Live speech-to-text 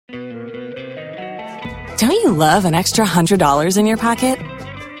Don't you love an extra $100 in your pocket?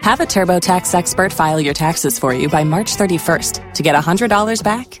 Have a TurboTax expert file your taxes for you by March 31st to get $100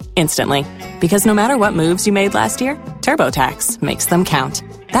 back instantly. Because no matter what moves you made last year, TurboTax makes them count.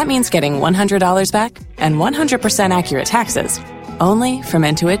 That means getting $100 back and 100% accurate taxes, only from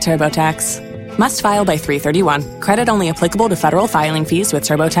Intuit TurboTax. Must file by 3/31. Credit only applicable to federal filing fees with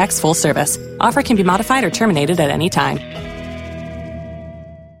TurboTax full service. Offer can be modified or terminated at any time.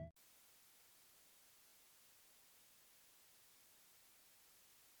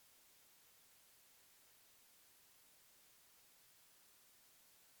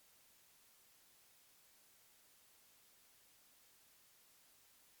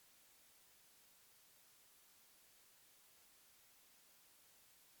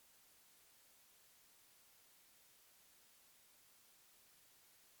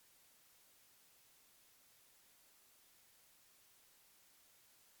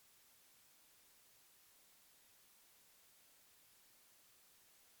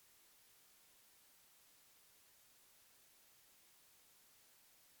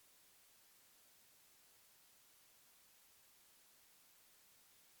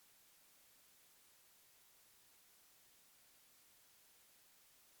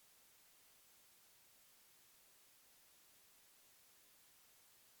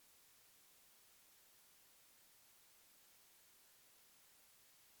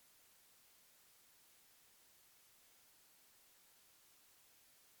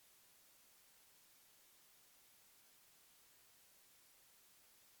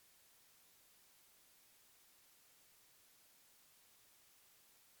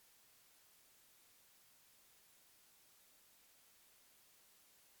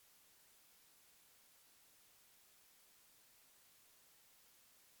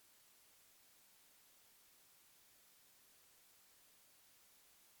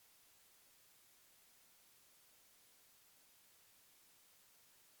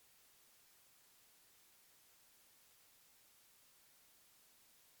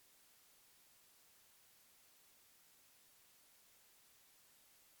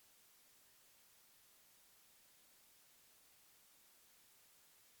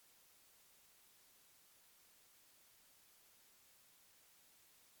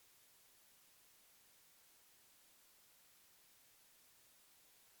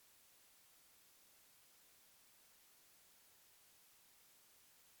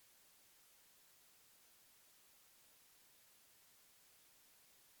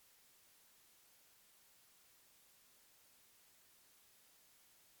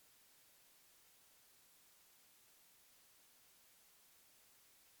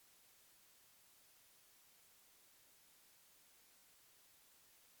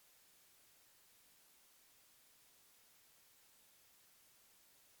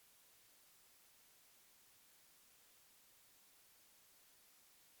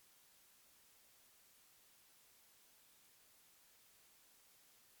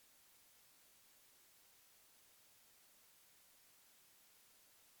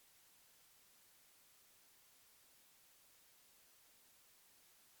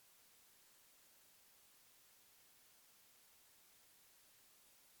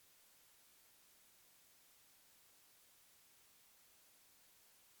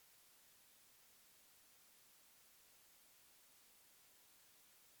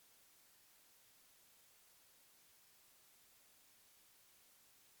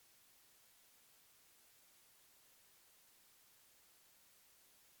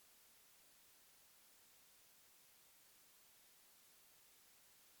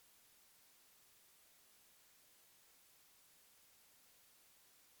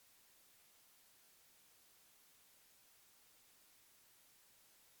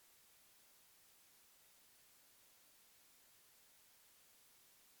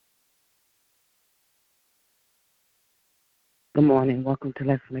 Good morning. Welcome to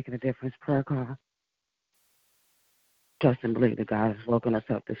Let's Make a Difference prayer call. Trust and believe that God has woken us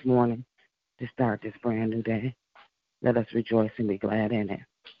up this morning to start this brand new day. Let us rejoice and be glad in it.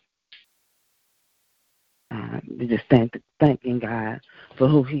 We just thanking God for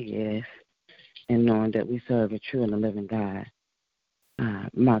who He is and knowing that we serve a true and a living God.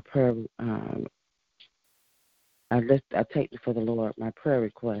 My prayer, I take before the Lord my prayer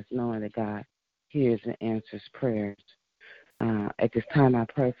request, knowing that God hears and answers prayers. At this time, I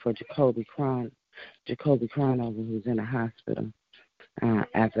pray for Jacoby Cronover, who's in the hospital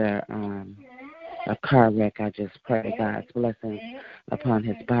after a car wreck. I just pray God's blessing upon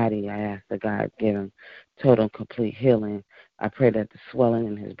his body. I ask that God give him total, complete healing. I pray that the swelling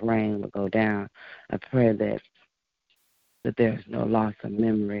in his brain will go down. I pray that there's no loss of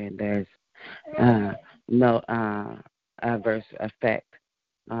memory and there's no adverse effect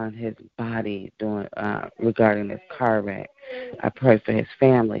on his body regarding this car wreck. I pray for his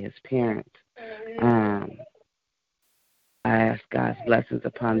family, his parents. I ask God's blessings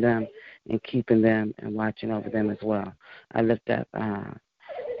upon them and keeping them and watching over them as well. I lift up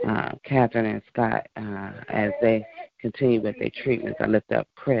Catherine and Scott as they continue with their treatments. I lift up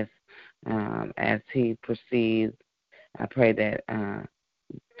Chris as he proceeds. I pray that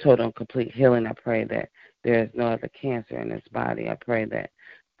total and complete healing. I pray that there is no other cancer in his body. I pray that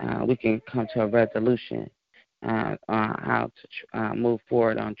we can come to a resolution on how to move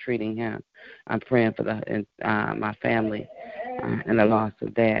forward on treating him. I'm praying for my family and the loss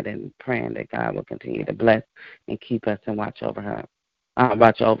of Dad, and praying that God will continue to bless and keep us and watch over us. I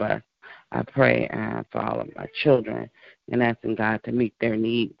pray for all of my children and asking God to meet their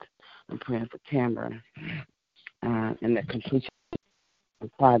needs. I'm praying for Tamara and the completion of the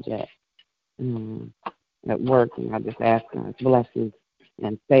project at work, and I just ask God's blessings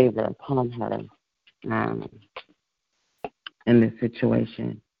and favor upon her in this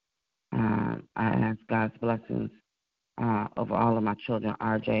situation. I ask God's blessings over all of my children,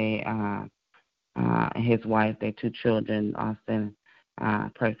 RJ and his wife, their 2 children, Austin.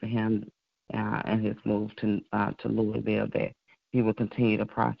 Pray for him and his move to Louisville, that he will continue to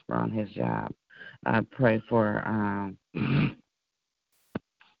prosper on his job. I pray for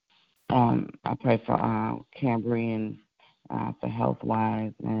Cambrian for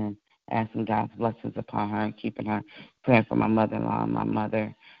health-wise, and asking God's blessings upon her and keeping her. Praying for my mother-in-law, my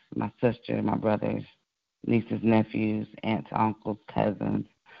mother, my sister, my brothers, nieces, nephews, aunts, uncles, cousins.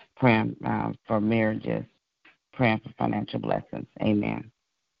 Praying for marriages. Praying for financial blessings. Amen.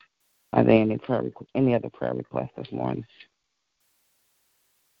 Are there any other prayer requests this morning?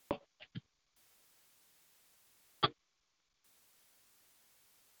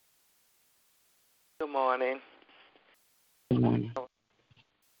 Good morning. Good morning. I'd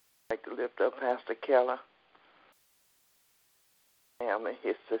like to lift up Pastor Keller, family,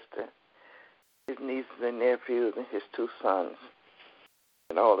 his sister, his nieces and nephews, and his 2 sons,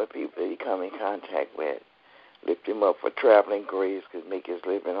 and all the people that he come in contact with. Lift him up for traveling grace, could make his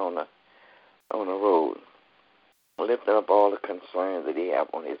living on the road. Lifting up all the concerns that he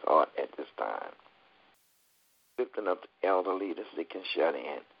have on his heart at this time. Lifting up the elder leaders that can shut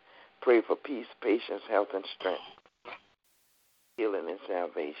in. Pray for peace, patience, health, and strength, healing and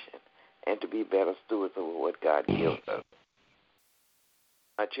salvation, and to be better stewards of what God gives us.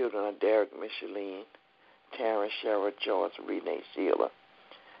 My children are Derek, Micheline, Tara, Shara, Joyce, Renee, Sheila,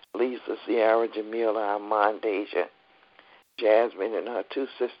 Lisa, Sierra, Jamila, Armand, Deja, Jasmine and her 2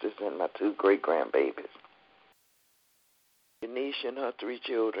 sisters, and my 2 great-grandbabies. Denisha and her 3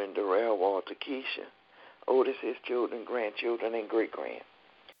 children, Darrell, Walter, Keisha, Otis, his children, grandchildren, and great-grand.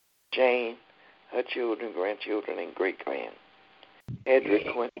 Jane, her children, grandchildren, and great-grand. Edric,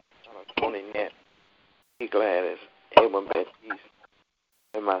 Quentin, Tony, Nett, Gladys, Edwin, Baptiste,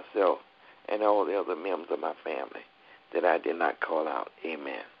 and myself, and all the other members of my family that I did not call out.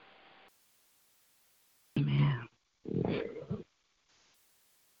 Amen. Amen.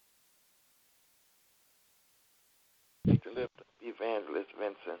 To lift up Evangelist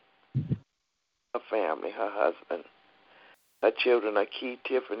Vincent, her family, her husband. Her children are Key,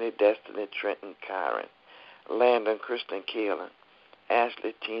 Tiffany, Destiny, Trenton, Kyron, Landon, Kristen, Kaylin,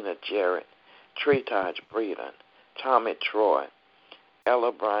 Ashley, Tina, Jarrett, Trey, Taj, Braden, Tommy, Troy,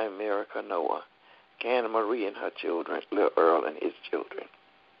 Ella, Brian, Miracle, Noah, Canna Marie and her children, Lil Earl and his children.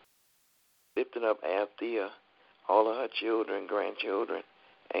 Lifting up Althea, all of her children, grandchildren,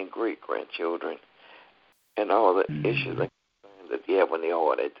 and great-grandchildren, and all the issues and concerns that they have on the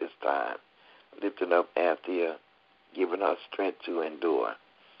heart at this time. Lifting up Althea, giving her strength to endure.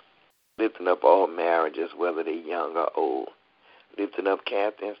 Lifting up all marriages, whether they're young or old. Lifting up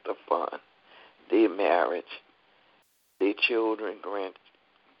Kathy and Stefan, their marriage, their children,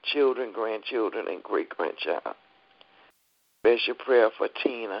 grandchildren, and great-grandchild. Special prayer for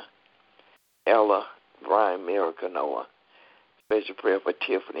Tina, Ella, Brian, Miracle, Noah. Special prayer for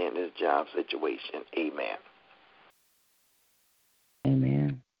Tiffany in this job situation. Amen.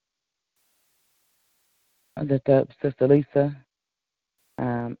 Amen. I lift up Sister Lisa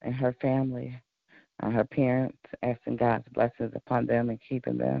and her family, her parents, asking God's blessings upon them and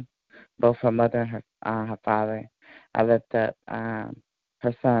keeping them, both her mother and her father. I lift up her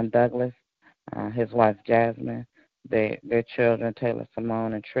son Douglas, his wife Jasmine, their children Taylor,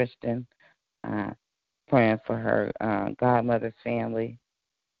 Simone, and Tristan. Praying for her godmother's family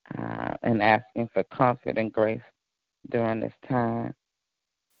and asking for comfort and grace during this time.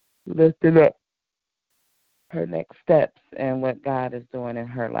 Lifting up her next steps and what God is doing in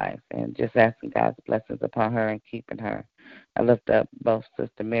her life, and just asking God's blessings upon her and keeping her. I lift up both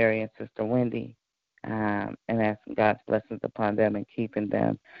Sister Mary and Sister Wendy, and asking God's blessings upon them and keeping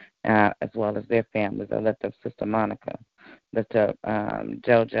them, as well as their families. I lift up Sister Monica, lift up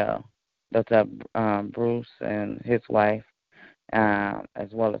JoJo, lift up Bruce and his wife, as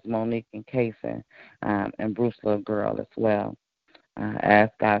well as Monique and Kason, and Bruce's little girl as well.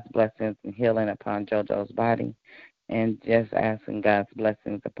 Ask God's blessings and healing upon JoJo's body, and just asking God's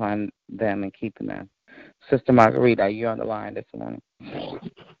blessings upon them and keeping them. Sister Margarita, you're on the line this morning.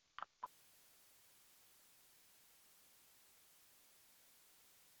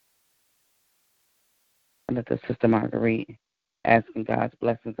 And this is Sister Marguerite, asking God's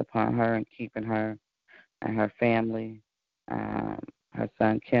blessings upon her and keeping her and her family, her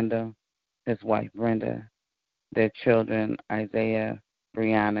son Kendall, his wife Brenda, their children Isaiah,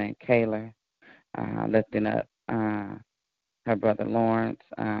 Brianna, and Kayla, lifting up her brother Lawrence,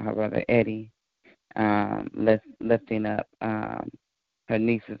 her brother Eddie, lifting up her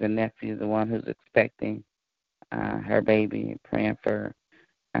nieces and nephews, the one who's expecting her baby, praying for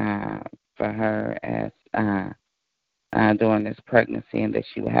her as during this pregnancy, and that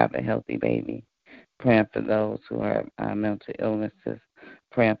she will have a healthy baby. Praying for those who have mental illnesses,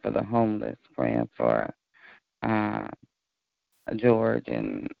 praying for the homeless, praying for George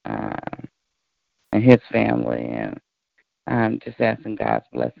and his family, and just asking God's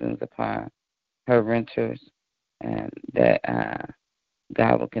blessings upon her renters, and that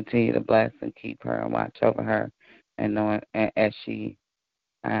God will continue to bless and keep her and watch over her, and knowing as she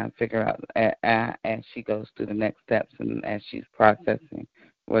figure out as she goes through the next steps and as she's processing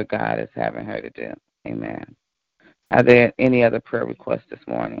what God is having her to do. Amen. Are there any other prayer requests this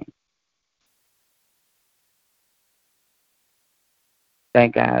morning?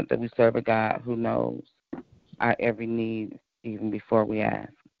 Thank God that we serve a God who knows our every need even before we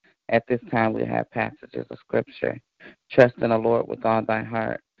ask. At this time, we have passages of Scripture. Trust in the Lord with all thy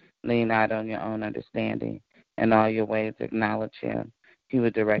heart. Lean not on your own understanding. In all your ways acknowledge him. He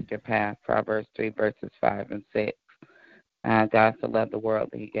will direct your path. Proverbs 3, verses 5 and 6. God so loved the world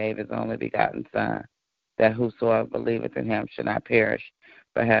that he gave his only begotten Son, that whosoever believeth in him should not perish,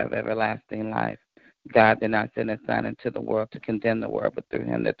 but have everlasting life. God did not send his Son into the world to condemn the world, but through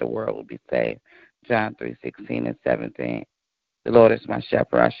him that the world will be saved. John 3:16 and 17. The Lord is my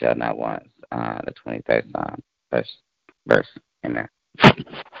shepherd, I shall not want. The 23rd Psalm, verse. Amen.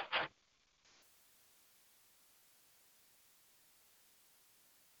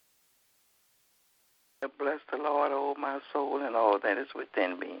 Bless the Lord, O my soul, and all that is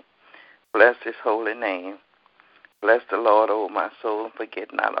within me. Bless his holy name. Bless the Lord, O my soul, and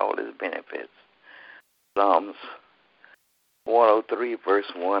forget not all his benefits. Psalms 103, verse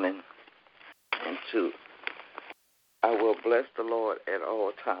 1 and 2. I will bless the Lord at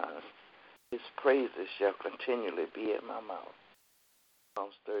all times. His praises shall continually be in my mouth.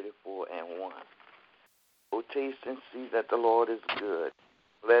 Psalms 34 and 1. O taste and see that the Lord is good.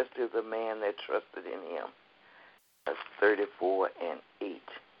 Blessed is the man that trusted in him. That's 34 and 8.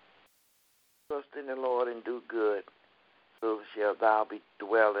 Trust in the Lord and do good, so shalt thou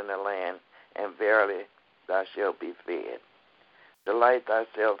dwell in the land, and verily thou shalt be fed. Delight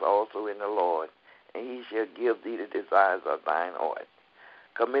thyself also in the Lord, and he shall give thee the desires of thine heart.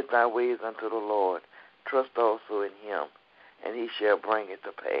 Commit thy ways unto the Lord. Trust also in him, and he shall bring it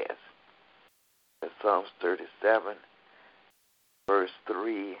to pass. That's Psalms 37, verse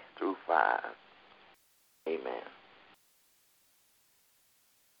 3 through 5. Amen.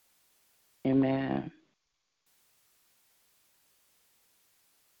 Amen.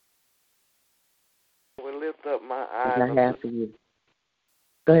 I will lift up my eyes. I have for you.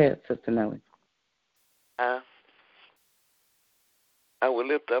 Go ahead, Sister Nellie. I will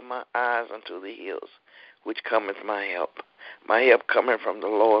lift up my eyes unto the hills, which cometh my help. My help cometh from the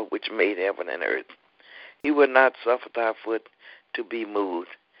Lord, which made heaven and earth. He will not suffer thy foot to be moved.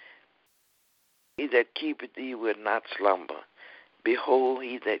 He that keepeth thee will not slumber. Behold,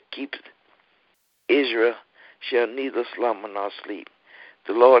 he that keepeth Israel shall neither slumber nor sleep.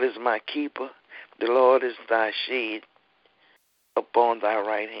 The Lord is my keeper. The Lord is thy shade upon thy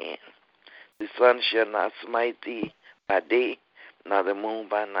right hand. The sun shall not smite thee by day, nor the moon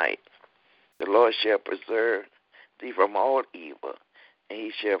by night. The Lord shall preserve thee from all evil, and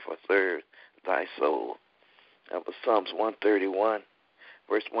he shall preserve thy soul. That was Psalms 131,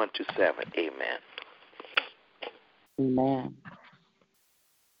 verse 1 to 7. Amen. Amen.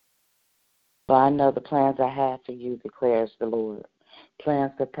 For I know the plans I have for you, declares the Lord.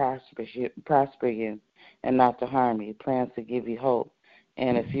 Plans to prosper you and not to harm you. Plans to give you hope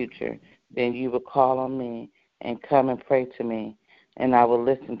and a future. Then you will call on me, and come and pray to me, and I will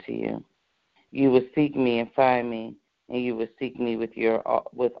listen to you. You will seek me and find me, and you will seek me with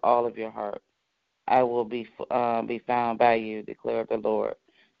all of your heart. I will be found by you, declared the Lord,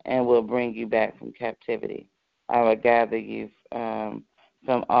 and will bring you back from captivity. I will gather you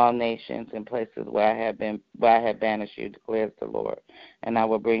from all nations and places where I have banished you, declares the Lord, and I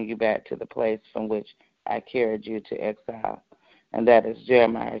will bring you back to the place from which I carried you to exile. And that is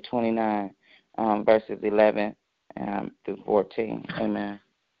Jeremiah 29, verses 11 through 14. Amen.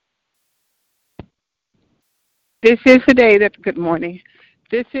 This is the day that, good morning.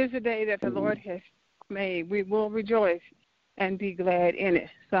 This is the day that the Lord has made. We will rejoice and be glad in it.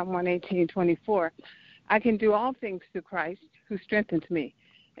 Psalm 118:24. I can do all things through Christ who strengthens me,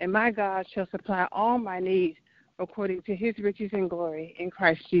 and my God shall supply all my needs according to his riches and glory in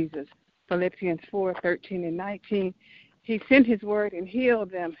Christ Jesus. Philippians 4:13 and 19. He sent his word and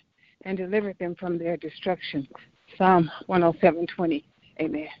healed them and delivered them from their destruction. Psalm 107:20.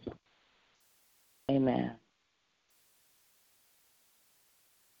 Amen. Amen.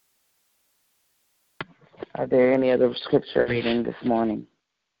 Are there any other scripture reading this morning?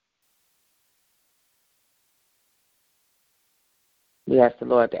 We ask the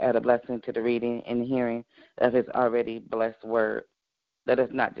Lord to add a blessing to the reading and hearing of his already blessed word. Let us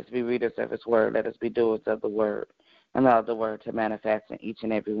not just be readers of his word. Let us be doers of the word, and allow the word to manifest in each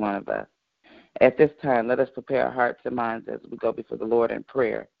and every one of us. At this time, let us prepare our hearts and minds as we go before the Lord in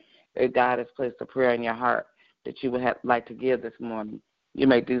prayer. If God has placed a prayer in your heart that you would like to give this morning, you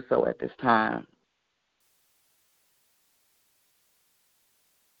may do so at this time.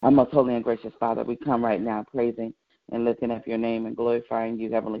 Our most holy and gracious Father, we come right now praising and lifting up your name and glorifying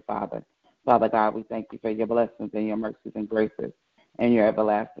you, Heavenly Father. Father God, we thank you for your blessings and your mercies and graces and your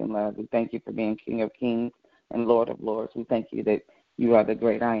everlasting love. We thank you for being King of kings and Lord of lords. We thank you that you are the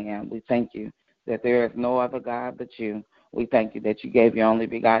great I am. We thank you that there is no other God but you. We thank you that you gave your only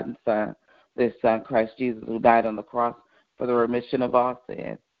begotten Son, this Son, Christ Jesus, who died on the cross for the remission of all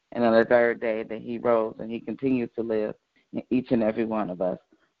sins. And on the third day that he rose and he continues to live in each and every one of us.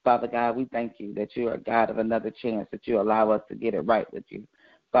 Father God, we thank you that you are God of another chance, that you allow us to get it right with you.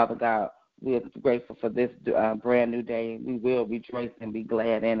 Father God, we are grateful for this brand new day. We will rejoice and be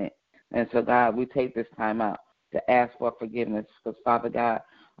glad in it. And so, God, we take this time out to ask for forgiveness because, Father God,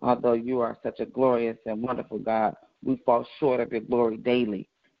 although you are such a glorious and wonderful God, we fall short of your glory daily,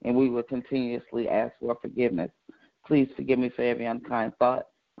 and we will continuously ask for forgiveness. Please forgive me for every unkind thought,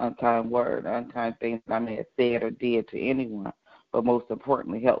 unkind word, unkind things I may have said or did to anyone. But most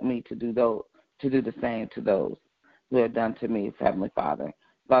importantly, help me to do the same to those who have done to me, Heavenly Father.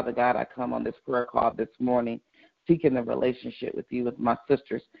 Father God, I come on this prayer call this morning, seeking a relationship with you, with my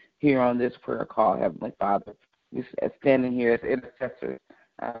sisters here on this prayer call, Heavenly Father. We're standing here as intercessors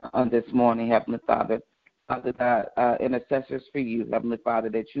on this morning, Heavenly Father. Father God, intercessors for you, Heavenly Father,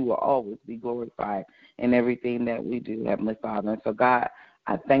 that you will always be glorified in everything that we do, Heavenly Father. And so, God,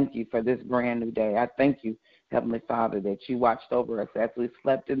 I thank you for this brand new day. I thank you, Heavenly Father, that you watched over us as we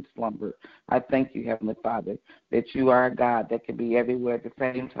slept and slumbered. I thank you, Heavenly Father, that you are a God that can be everywhere at the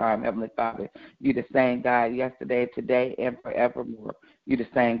same time, Heavenly Father. You're the same God yesterday, today, and forevermore. You're the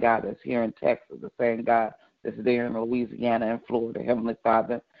same God that's here in Texas, the same God that's there in Louisiana and Florida, Heavenly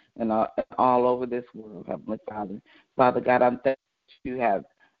Father, and all over this world, Heavenly Father. Father God, I'm thankful that you have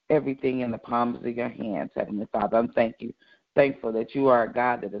everything in the palms of your hands, Heavenly Father. I'm thankful that you are a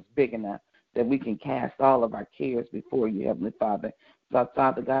God that is big enough that we can cast all of our cares before you, Heavenly Father. So,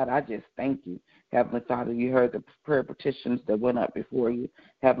 Father God, I just thank you, Heavenly Father. You heard the prayer petitions that went up before you,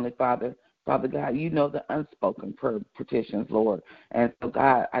 Heavenly Father. Father God, you know the unspoken prayer petitions, Lord. And so,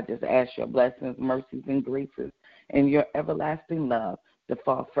 God, I just ask your blessings, mercies, and graces, and your everlasting love to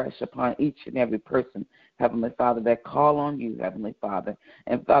fall fresh upon each and every person, Heavenly Father, that call on you, Heavenly Father.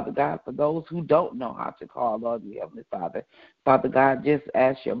 And, Father God, for those who don't know how to call on you, Heavenly Father, Father God, just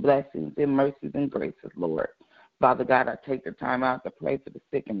ask your blessings and mercies and graces, Lord. Father God, I take the time out to pray for the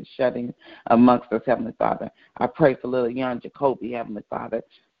sick and the shut-in amongst us, Heavenly Father. I pray for little young Jacoby, Heavenly Father,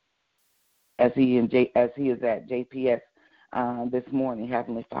 as he is at JPS this morning,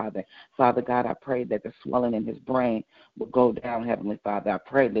 Heavenly Father. Father God, I pray that the swelling in his brain will go down, Heavenly Father. I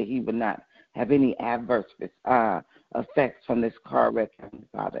pray that he would not have any adverse effects from this car wreck, Heavenly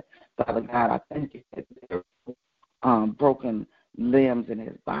Father. Father God, I thank you that there are broken limbs in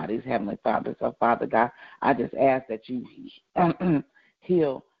his bodies, Heavenly Father. So, Father God, I just ask that you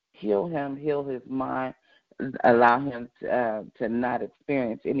heal him, heal his mind, allow him to not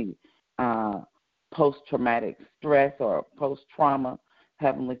experience any post-traumatic stress or post-trauma,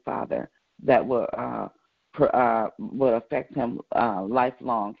 Heavenly Father, that will affect him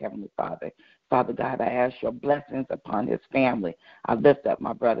lifelong, Heavenly Father. Father God, I ask your blessings upon his family. I lift up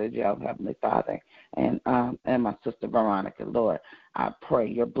my brother Joe, Heavenly Father, and my sister Veronica, Lord. I pray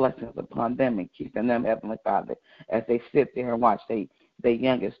your blessings upon them and keeping them, Heavenly Father, as they sit there and watch their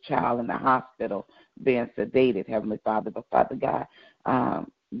youngest child in the hospital being sedated, Heavenly Father. But, Father God,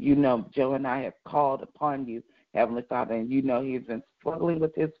 you know Joe and I have called upon you, Heavenly Father, and you know he has been struggling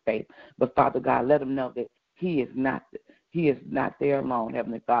with his faith. But, Father God, let him know that he is not there alone,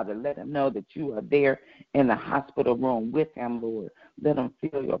 Heavenly Father. Let him know that you are there in the hospital room with him, Lord. Let him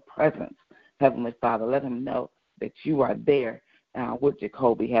feel your presence, Heavenly Father. Let him know that you are there with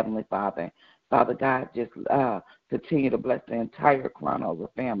Jacoby, Heavenly Father. Father God, just continue to bless the entire Crown Over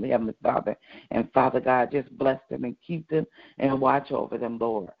family, Heavenly Father. And, Father God, just bless them and keep them and watch over them,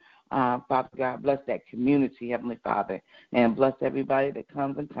 Lord. Father God, bless that community, Heavenly Father, and bless everybody that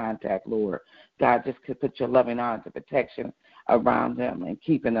comes in contact, Lord. God, just put your loving arms of protection around them and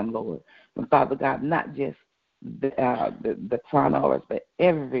keeping them, Lord. And, Father God, not just the Crown Overs, but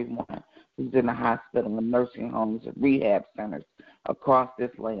everyone who's in the hospital and nursing homes and rehab centers across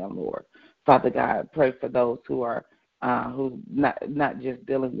this land, Lord. Father God, pray for those who are who not just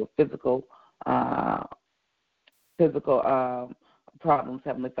dealing with physical problems,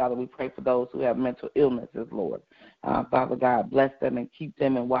 Heavenly Father. We pray for those who have mental illnesses, Lord. Father God, bless them and keep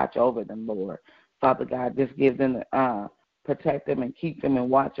them and watch over them, Lord. Father God, just give them, protect them and keep them and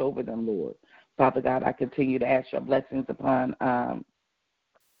watch over them, Lord. Father God, I continue to ask your blessings upon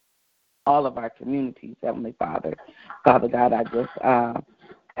all of our communities, Heavenly Father. Father God, I just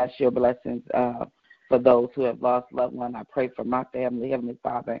ask your blessings for those who have lost loved ones. I pray for my family, Heavenly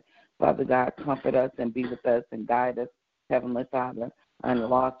Father. Father God, comfort us and be with us and guide us, Heavenly Father, on the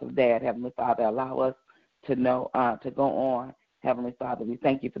loss of Dad, Heavenly Father. Allow us to know, to go on, Heavenly Father. We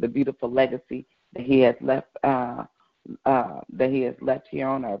thank you for the beautiful legacy that he has left here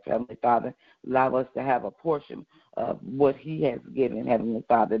on earth, Heavenly Father. Allow us to have a portion of what he has given, Heavenly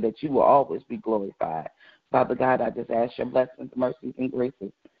Father, that you will always be glorified. Father God, I just ask your blessings, mercies, and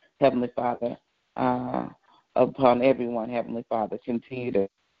graces, Heavenly Father, upon everyone, Heavenly Father. Continue to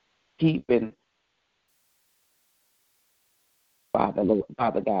keep and Father, Lord,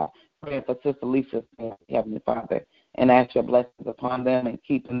 Father God, praying for Sister Lisa's family, Heavenly Father, and ask your blessings upon them and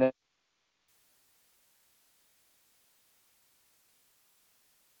keeping them.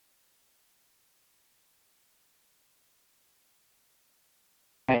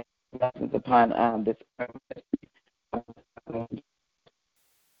 Blessings upon this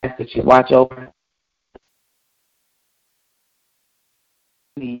that you watch over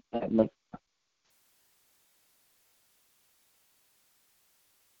me,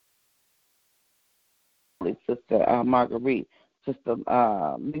 Sister Marguerite, Sister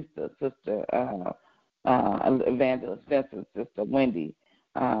Lisa, Sister Evangelist Vincent, Sister Wendy,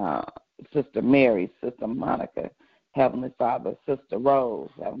 Sister Mary, Sister Monica, Heavenly Father, Sister Rose,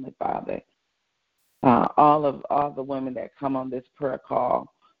 Heavenly Father, all the women that come on this prayer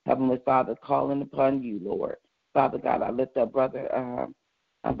call, Heavenly Father, calling upon you, Lord. Father God, I lift up Brother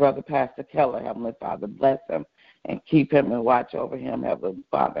Pastor Keller, Heavenly Father. Bless him and keep him and watch over him, Heavenly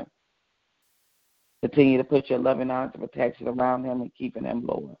Father. Continue to put your loving arms of protection around him and keeping him,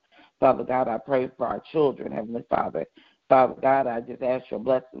 Lord. Father God, I pray for our children, Heavenly Father. Father God, I just ask your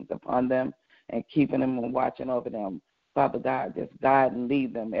blessings upon them and keeping them and watching over them. Father God, just guide and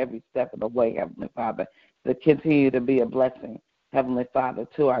lead them every step of the way, Heavenly Father, to continue to be a blessing, Heavenly Father,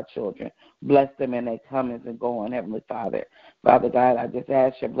 to our children. Bless them in their comings and going, Heavenly Father. Father God, I just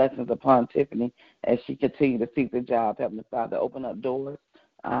ask your blessings upon Tiffany as she continues to seek the job, Heavenly Father. Open up doors.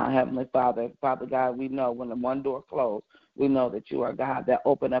 Heavenly Father, Father God, we know when the one door closed, we know that you are God that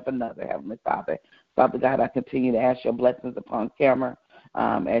opened up another, Heavenly Father. Father God, I continue to ask your blessings upon Cameron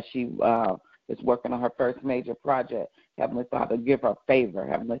as she is working on her first major project. Heavenly Father, give her favor,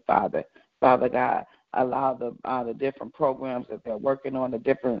 Heavenly Father. Father God, allow the different programs that they're working on, the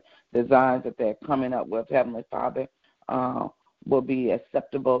different designs that they're coming up with, Heavenly Father, will be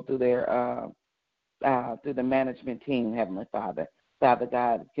acceptable to their through the management team, Heavenly Father. Father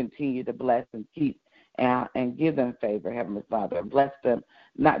God, continue to bless and keep and give them favor, Heavenly Father. Bless them,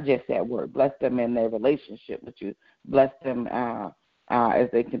 not just at work. Bless them in their relationship with you. Bless them as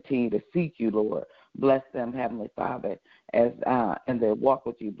they continue to seek you, Lord. Bless them, Heavenly Father, as in their walk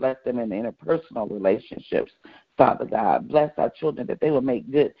with you. Bless them in interpersonal relationships, Father God. Bless our children that they will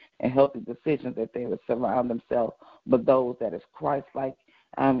make good and healthy decisions, that they will surround themselves with those that is Christ-like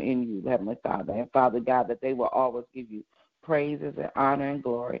in you, Heavenly Father. And, Father God, that they will always give you praises and honor and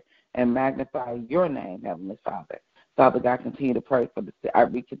glory and magnify your name, Heavenly Father. Father God, continue to pray for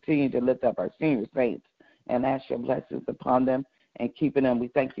we continue to lift up our senior saints and ask your blessings upon them and keeping them. We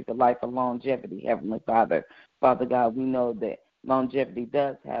thank you for life and longevity, Heavenly Father. Father God, we know that longevity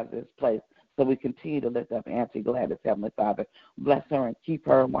does have this place. So we continue to lift up Auntie Gladys, Heavenly Father. Bless her and keep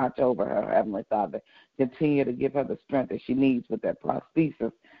her and watch over her, Heavenly Father. Continue to give her the strength that she needs with that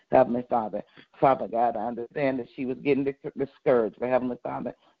prosthesis, Heavenly Father. Father God, I understand that she was getting discouraged, but Heavenly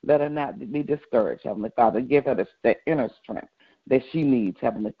Father, let her not be discouraged, Heavenly Father. Give her the inner strength that she needs,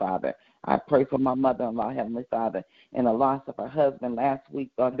 Heavenly Father. I pray for my mother-in-law, Heavenly Father, and the loss of her husband last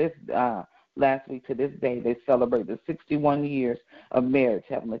week to this day, they celebrated 61 years of marriage,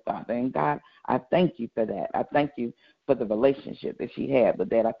 Heavenly Father. And God, I thank you for that. I thank you for the relationship that she had with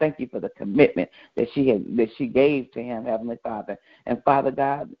that. I thank you for the commitment that she gave to him, Heavenly Father. And Father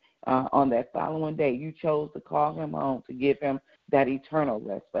God, on that following day, you chose to call him home to give him that eternal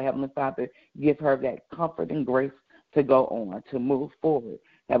rest. But Heavenly Father, give her that comfort and grace to go on, to move forward,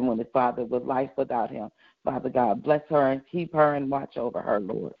 Heavenly Father, with life without him. Father God, bless her and keep her and watch over her,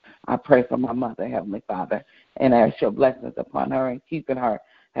 Lord. I pray for my mother, Heavenly Father, and ask your blessings upon her and keeping her,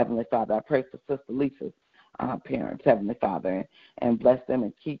 Heavenly Father. I pray for Sister Lisa's parents, Heavenly Father, and bless them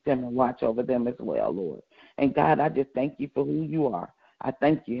and keep them and watch over them as well, Lord. And God, I just thank you for who you are. I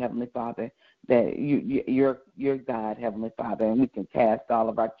thank you, Heavenly Father, that you're God, Heavenly Father, and we can cast all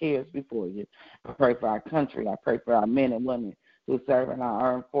of our cares before you. I pray for our country. I pray for our men and women who serve in our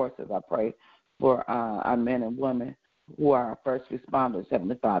armed forces. I pray for our men and women who are our first responders,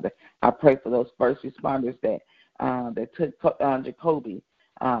 Heavenly Father. I pray for those first responders that took Jacoby,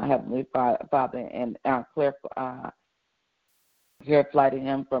 Heavenly Father, and Claire flighted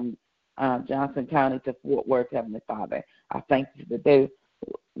him from Johnson County to Fort Worth, Heavenly Father. I thank you that they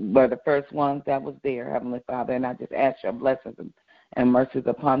were the first ones that was there, Heavenly Father, and I just ask your blessings and mercies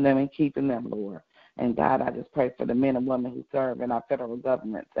upon them and keeping them, Lord. And God, I just pray for the men and women who serve in our federal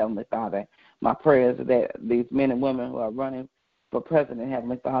government, Heavenly Father. My prayers are that these men and women who are running for president,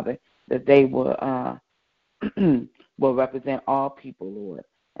 Heavenly Father, that they will represent all people, Lord.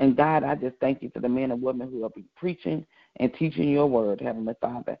 And God, I just thank you for the men and women who will be preaching and teaching your word, Heavenly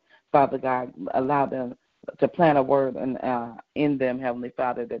Father. Father God, allow them to plant a word in them, Heavenly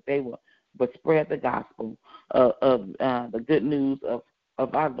Father, that they will spread the gospel of the good news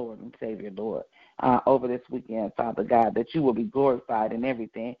of our Lord and Savior, Lord, over this weekend, Father God, that you will be glorified in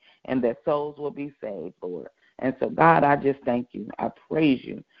everything and that souls will be saved, Lord. And so, God, I just thank you. I praise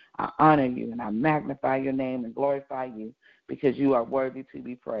you. I honor you, and I magnify your name and glorify you because you are worthy to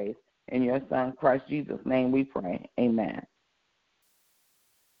be praised. In your Son, Christ Jesus' name we pray. Amen.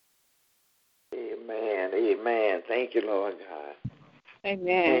 Amen. Amen. Thank you, Lord God.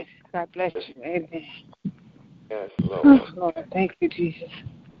 Amen. God bless you. Amen. Yes, Lord. Oh, Lord, thank you, Jesus.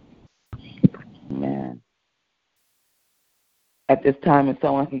 Amen. At this time, if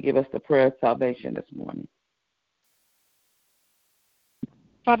someone can give us the prayer of salvation this morning.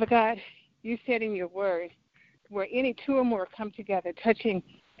 Father God, you said in your word, where any two or more come together, touching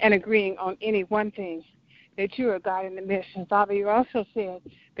and agreeing on any one thing, that you are God in the midst. And Father, you also said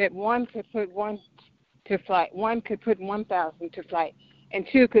that one could put one to flight, one could put 1,000 to flight, and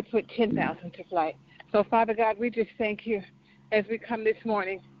two could put 10,000 to flight. So, Father God, we just thank you as we come this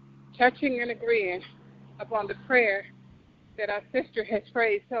morning, touching and agreeing upon the prayer that our sister has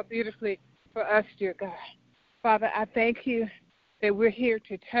prayed so beautifully for us, dear God. Father, I thank you that we're here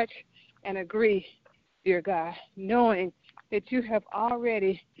to touch and agree, dear God, knowing that you have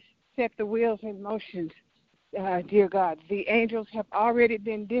already set the wheels in motion, dear God. The angels have already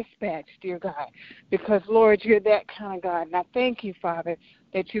been dispatched, dear God, because, Lord, you're that kind of God. And I thank you, Father,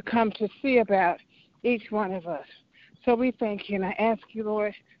 that you come to see about each one of us. So we thank you, and I ask you,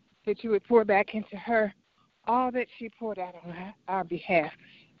 Lord, that you would pour back into her all that she poured out on our behalf.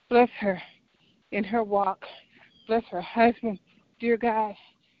 Bless her in her walk. Bless her husband, dear God,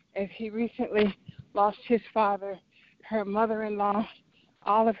 as he recently lost his father, her mother-in-law,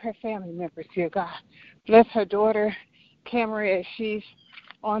 all of her family members, dear God. Bless her daughter, Camry, as she's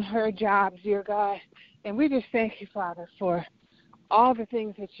on her job, dear God. And we just thank you, Father, for all the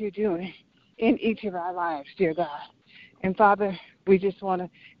things that you're doing in each of our lives, dear God. And, Father, we just want to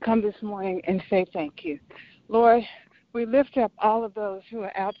come this morning and say thank you. Lord, we lift up all of those who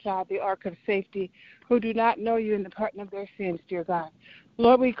are outside the ark of safety, who do not know you in the pardon of their sins, dear God.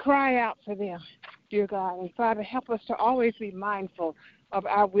 Lord, we cry out for them, dear God. And, Father, help us to always be mindful of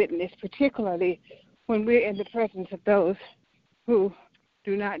our witness, particularly when we're in the presence of those who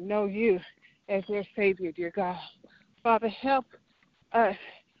do not know you as their Savior, dear God. Father, help us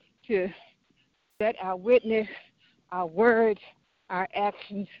to let our witness, our words, our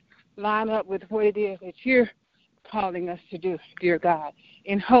actions line up with what it is that you're calling us to do, dear God,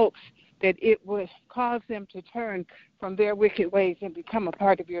 in hopes that it would cause them to turn from their wicked ways and become a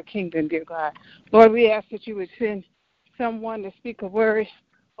part of your kingdom, dear God. Lord, we ask that you would send someone to speak a word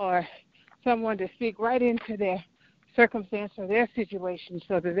or someone to speak right into their circumstance or their situation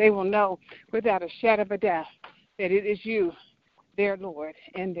so that they will know without a shadow of a doubt that it is you, their Lord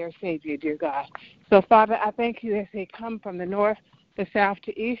and their Savior, dear God. So, Father, I thank you as they come from the north, the south,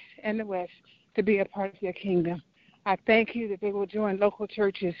 the east, and the west to be a part of your kingdom. I thank you that they will join local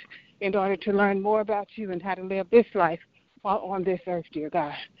churches in order to learn more about you and how to live this life while on this earth, dear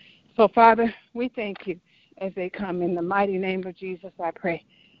God. So, Father, we thank you as they come. In the mighty name of Jesus, I pray.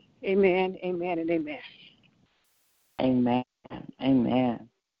 Amen, amen, and amen. Amen. Amen.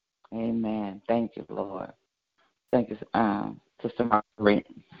 Amen. Thank you, Lord. Thank you, Sister Marguerite.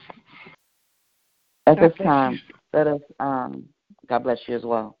 At this time, let us, God bless you as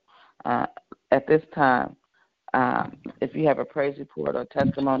well. At this time, if you have a praise report or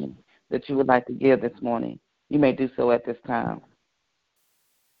testimony that you would like to give this morning, you may do so at this time.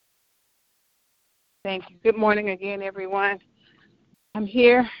 Thank you. Good morning again, everyone. I'm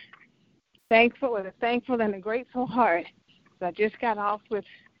here thankful with a thankful and a grateful heart. So I just got off with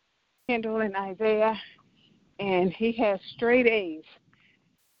Kendall and Isaiah, and he has straight A's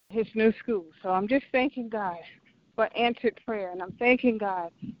in his new school. So I'm just thanking God for answered prayer, and I'm thanking God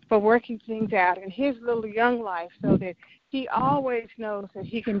for working things out in his little young life so that he always knows that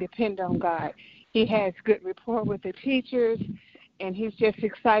he can depend on God. He has good rapport with the teachers, and he's just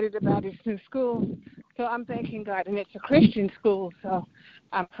excited about his new school. So I'm thanking God, and it's a Christian school, so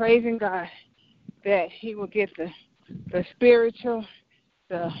I'm praising God that he will get the spiritual,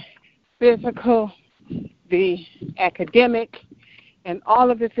 the physical, the academic, and all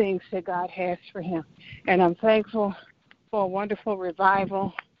of the things that God has for him. And I'm thankful for a wonderful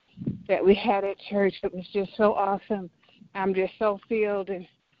revival that we had at church. It was just so awesome. I'm just so filled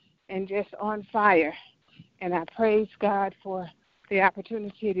and just on fire. And I praise God for the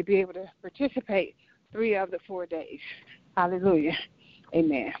opportunity to be able to participate 3 of the 4 days. Hallelujah.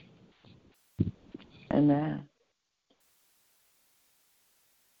 Amen. Amen.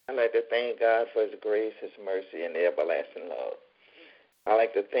 I'd like to thank God for his grace, his mercy, and everlasting love. I'd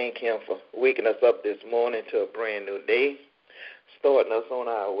like to thank him for waking us up this morning to a brand new day, starting us on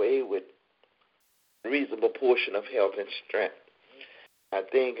our way with a reasonable portion of health and strength. I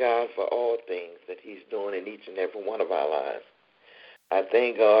thank God for all things that he's doing in each and every one of our lives. I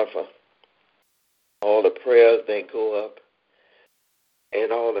thank God for all the prayers that go up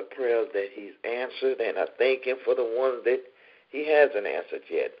and all the prayers that he's answered, and I thank him for the ones that he hasn't answered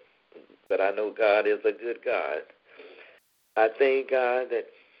yet. But I know God is a good God. I thank God that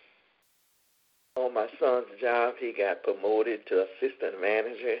on my son's job, he got promoted to assistant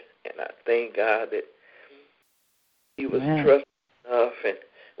manager, and I thank God that he was trusted enough and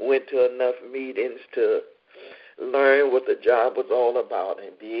went to enough meetings to learn what the job was all about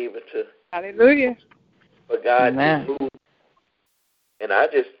and be able to, hallelujah, for God to move. And I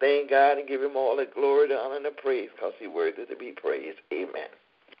just thank God and give him all the glory, the honor, and the praise because he's worthy to be praised. Amen.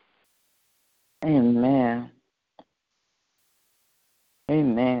 Amen.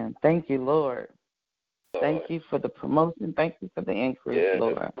 Amen. Thank you, Lord. Thank you for the promotion. Thank you for the increase,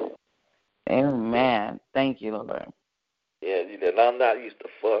 Lord. Amen. Thank you, Lord. Yeah, I'm not used to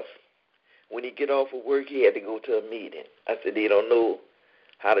fuss. When he get off of work, he had to go to a meeting. I said, they don't know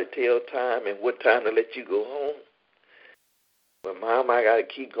how to tell time and what time to let you go home. But, Mom, I got to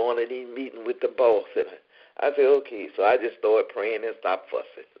keep going to these meetings with the boss. And I said, okay. So I just started praying and stopped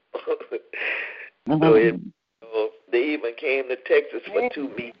fussing. So they even came to Texas for 2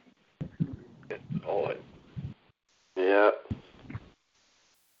 meetings. Lord. Yeah.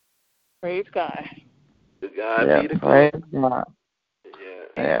 Praise God. To God be the glory. Praise God.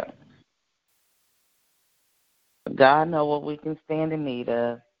 Yeah. God knows what we can stand in need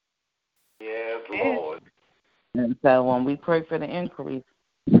of. Yes, Lord. And so when we pray for the increase,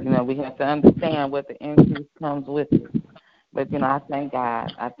 we have to understand what the increase comes with it. But, I thank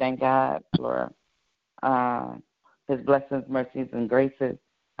God. I thank God for his blessings, mercies, and graces.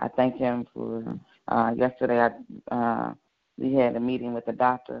 I thank him for yesterday. We had a meeting with the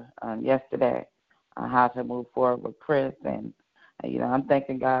doctor yesterday on how to move forward with Chris. And, I'm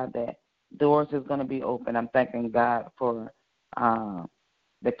thanking God that doors is going to be open. I'm thanking God for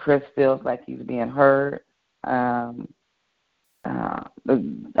that Chris feels like he's being heard. Thanking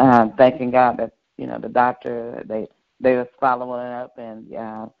God that, the doctor, they were following up. And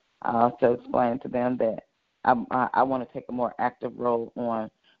I also explained to them that I want to take a more active role on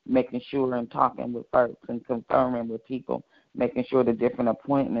making sure and talking with folks and confirming with people, making sure the different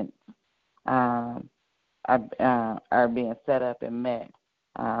appointments are being set up and met.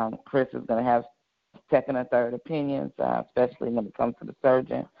 Chris is going to have second or third opinions, especially when it comes to the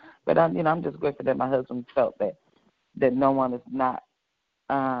surgeon. But I'm just grateful that my husband felt that no one is not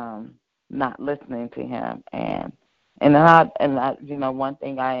listening to him, and one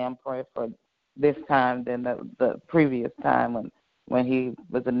thing I am praying for this time than the previous time when he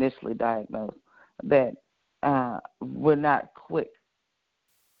was initially diagnosed, that we're not quick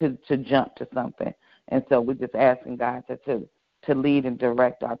to jump to something, and so we're just asking God to lead and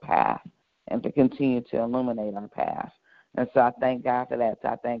direct our path and to continue to illuminate our path. And so I thank God for that. So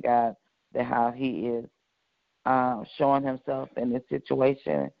I thank God that how He is showing Himself in this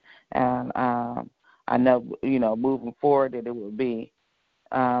situation, and I know moving forward that it will be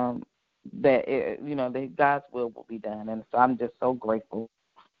that God's will be done. And so I'm just so grateful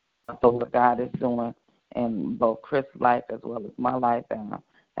for what God is doing in both Chris' life as well as my life,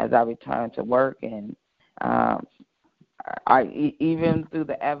 as I return to work, and even through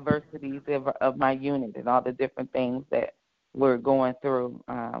the adversities of my unit and all the different things that we're going through.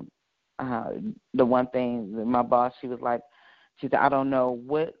 The one thing that my boss, she said, I don't know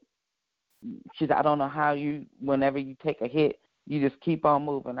how whenever you take a hit, you just keep on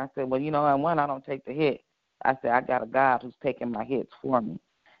moving. I said, well, and when I don't take the hit, I said, I got a God who's taking my hits for me,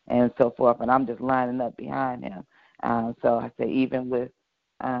 and so forth, and I'm just lining up behind him. So I said, even with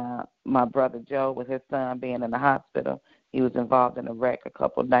my brother Joe, with his son being in the hospital, he was involved in a wreck a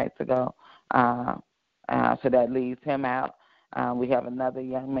couple of nights ago. So that leaves him out. We have another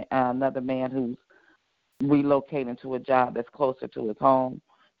man who's relocating to a job that's closer to his home.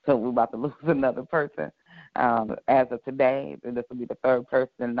 So we're about to lose another person. As of today, this will be the third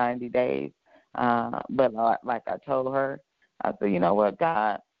person in 90 days. But like I told her, I said, you know what,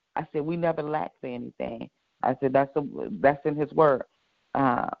 God? I said, we never lack for anything. I said, that's in His word.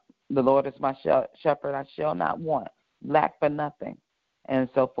 The Lord is my shepherd. I shall not want, lack for nothing, and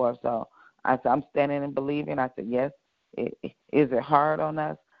so forth. So I said, I'm standing and believing. I said, yes. Is it hard on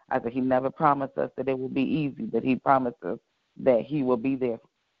us? I said, He never promised us that it will be easy, but He promised us that He will be there,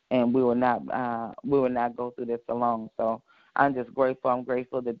 and we will not go through this alone. So I'm just grateful. I'm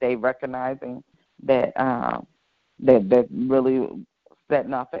grateful that they recognizing that that really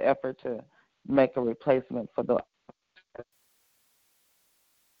setting off an effort to make a replacement for the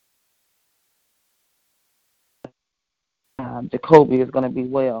Jacoby is going to be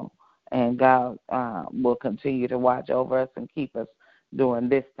well, and God will continue to watch over us and keep us during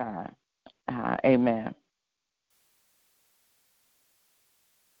this time. Amen.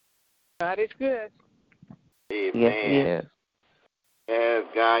 God is good. Amen. Yes, He is. Yes,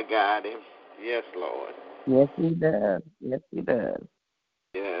 God got him. Yes, Lord. Yes, He does. Yes, He does.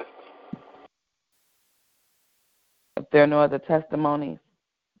 Yes. If there are no other testimonies,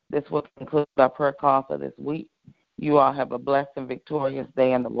 this will conclude our prayer call for this week. You all have a blessed and victorious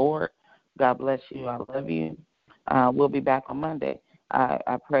day in the Lord. God bless you. I love you. We'll be back on Monday.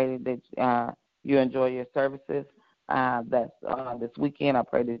 I pray that you enjoy your services. That's this weekend. I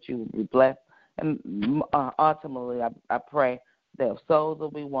pray that you will be blessed. And ultimately, I pray that souls will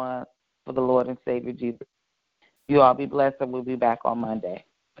be won for the Lord and Savior Jesus. You all be blessed, and we'll be back on Monday.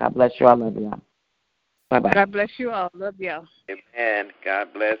 God bless you. I love you. Bye-bye. God bless you all. Love y'all. Amen.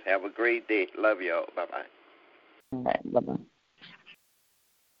 God bless. Have a great day. Love y'all. Bye-bye. All right. Bye-bye.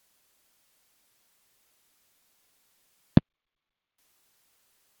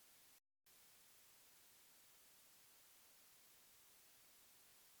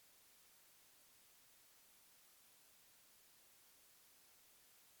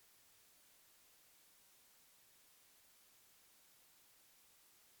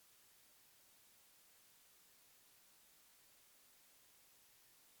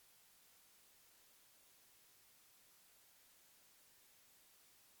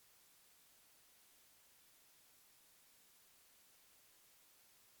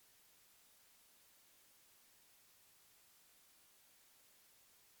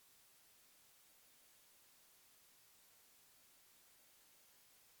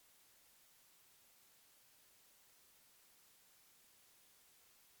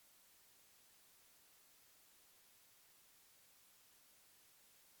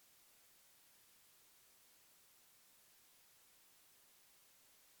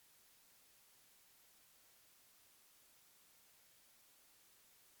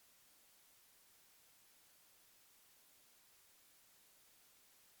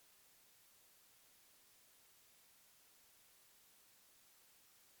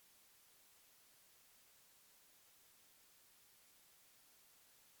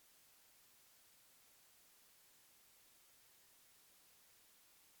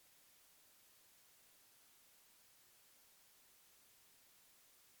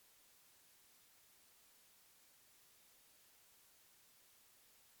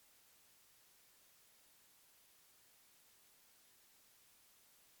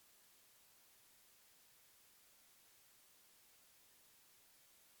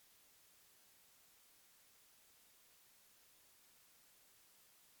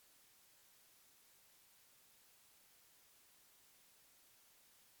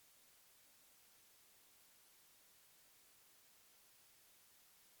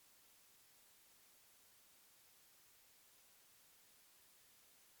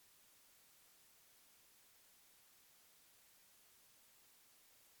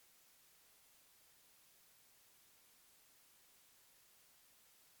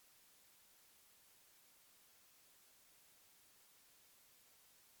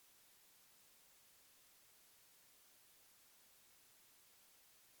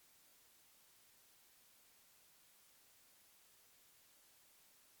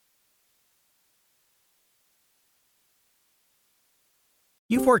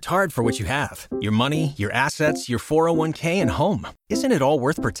 You've worked hard for what you have. Your money, your assets, your 401k, and home. Isn't it all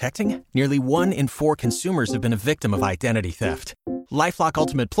worth protecting? Nearly 1 in 4 consumers have been a victim of identity theft. LifeLock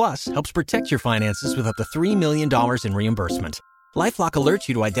Ultimate Plus helps protect your finances with up to $3 million in reimbursement. LifeLock alerts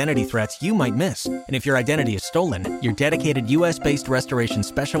you to identity threats you might miss. And if your identity is stolen, your dedicated U.S.-based restoration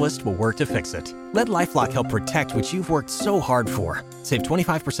specialist will work to fix it. Let LifeLock help protect what you've worked so hard for. Save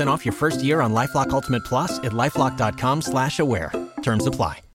 25% off your first year on LifeLock Ultimate Plus at LifeLock.com/aware. Terms apply.